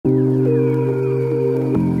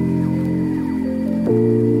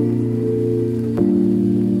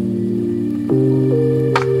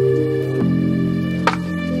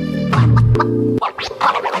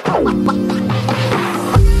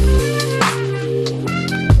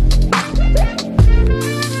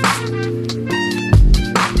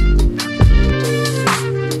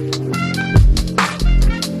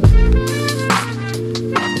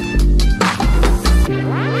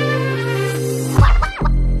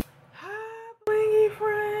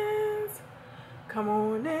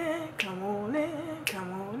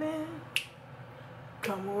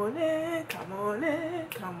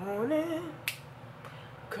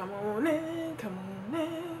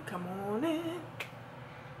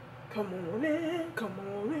Come on in, come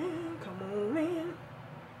on in, come on in.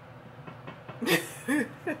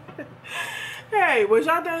 Hey, was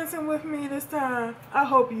y'all dancing with me this time? I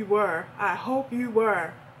hope you were. I hope you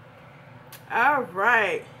were.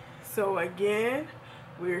 Alright. So again,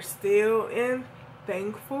 we're still in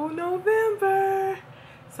Thankful November.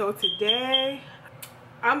 So today,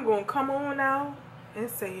 I'm going to come on out and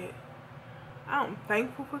say it. I'm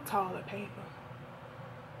thankful for toilet paper.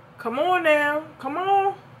 Come on now. Come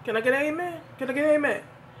on. Can I get an amen? Can I get an amen?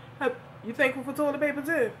 You thankful for toilet paper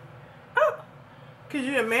too? Oh, could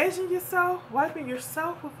you imagine yourself wiping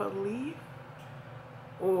yourself with a leaf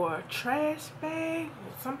or a trash bag?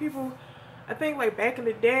 Some people, I think like back in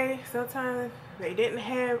the day, sometimes they didn't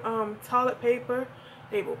have toilet paper.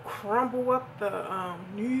 They would crumble up the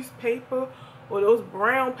newspaper or those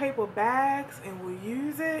brown paper bags and will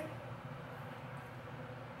use it.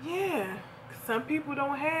 Yeah, some people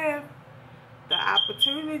don't have the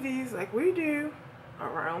opportunities like we do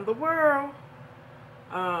around the world.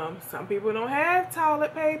 Some people don't have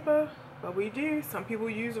toilet paper, but we do. Some people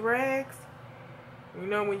use rags. You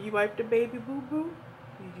know, when you wipe the baby boo-boo,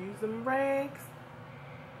 you use them rags.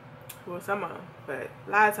 Well, some of them, but a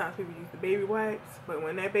lot of times people use the baby wipes. But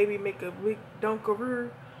when that baby make a big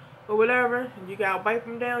dunkaroo or whatever, and you gotta wipe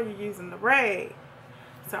them down, you're using the rag.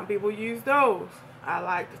 Some people use those. I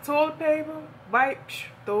like the toilet paper, wipe,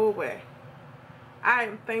 throw away. I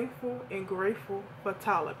am thankful and grateful for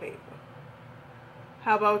toilet paper.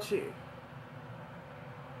 How about you?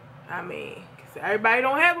 I mean, 'cause everybody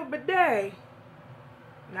don't have a bidet.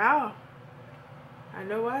 No. I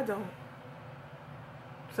know I don't.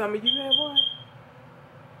 Some of you have one.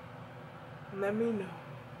 Let me know.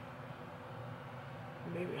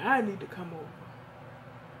 Maybe I need to come over.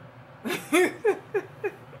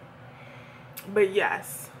 But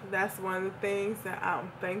yes, that's one of the things that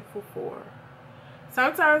I'm thankful for.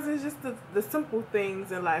 Sometimes it's just the simple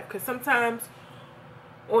things in life. Because sometimes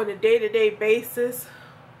on a day-to-day basis,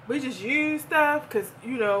 we just use stuff because,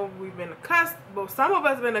 you know, we've been accustomed. Well, some of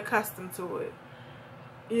us have been accustomed to it.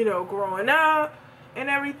 You know, growing up and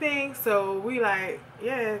everything. So we like,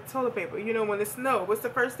 yeah, toilet paper. You know, when it snows, what's the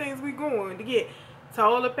first things we going to get?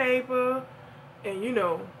 Toilet paper. And, you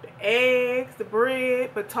know, the eggs, the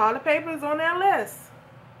bread. But toilet paper is on that list.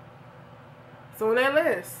 It's on that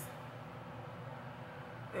list.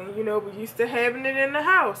 And, you know, we're used to having it in the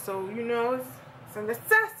house. So, you know, it's a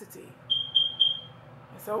necessity.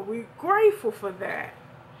 And so we're grateful for that.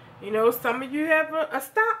 You know, some of you have a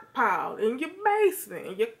stockpile in your basement,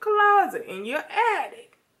 in your closet, in your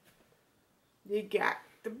attic. You got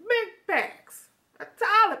the big packs of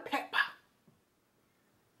toilet paper.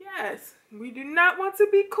 Yes, we do not want to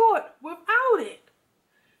be caught without it.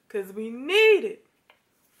 Because we need it.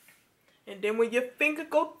 And then when your finger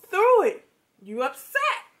go through it, you upset.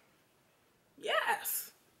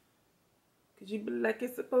 Yes. Because you be like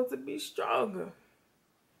it's supposed to be stronger.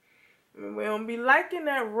 I mean, we don't be liking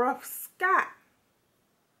that rough Scott.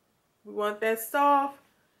 We want that soft,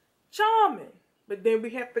 charming. But then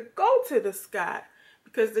we have to go to the Scott.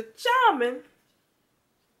 Because the charming,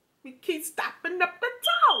 we keep stopping up the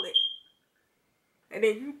toilet. And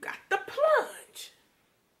then you got the plunge.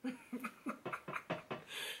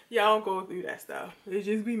 Y'all don't go through that stuff. It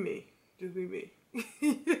just be me. Just be me.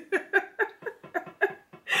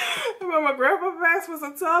 When my grandpa asked for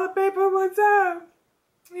some toilet paper one time,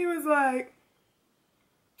 he was like,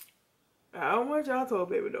 I don't want y'all toilet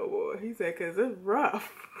paper no more. He said, because it's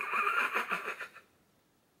rough.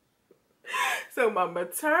 So my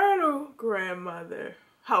maternal grandmother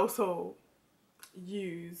household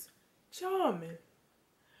used Charmin.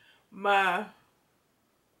 My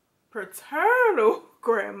paternal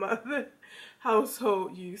grandmother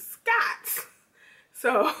household used Scots.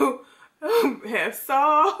 So have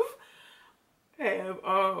soft, have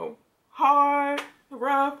hard,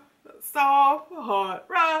 rough, soft, hard,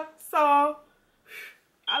 rough, soft.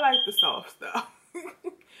 I like the soft stuff.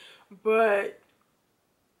 But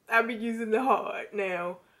I be using the hard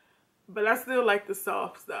now. But I still like the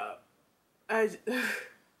soft stuff.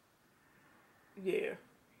 Yeah.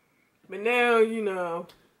 But now, you know,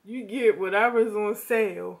 you get whatever's on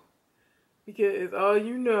sale. Because all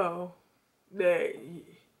you know that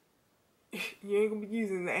you ain't gonna be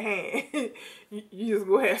using that hand. you just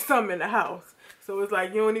gonna have some in the house. So it's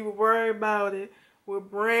like you don't even worry about it, what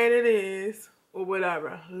brand it is, or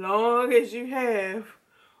whatever. Long as you have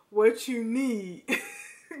what you need.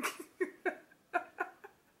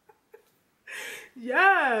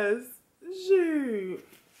 Yes. Shoot.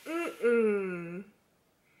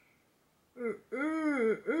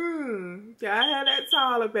 Y'all have that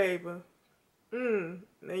toilet paper.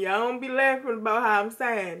 Now y'all don't be laughing about how I'm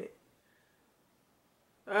saying it.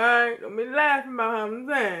 Alright, don't be laughing about how I'm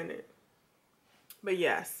saying it. But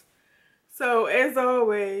yes. So as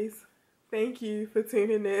always, thank you for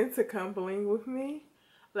tuning in to Come Bling with me.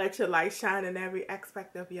 Let your light shine in every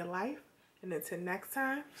aspect of your life. And until next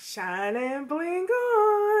time, shine and bling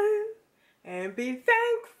on. And be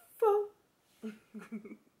thankful.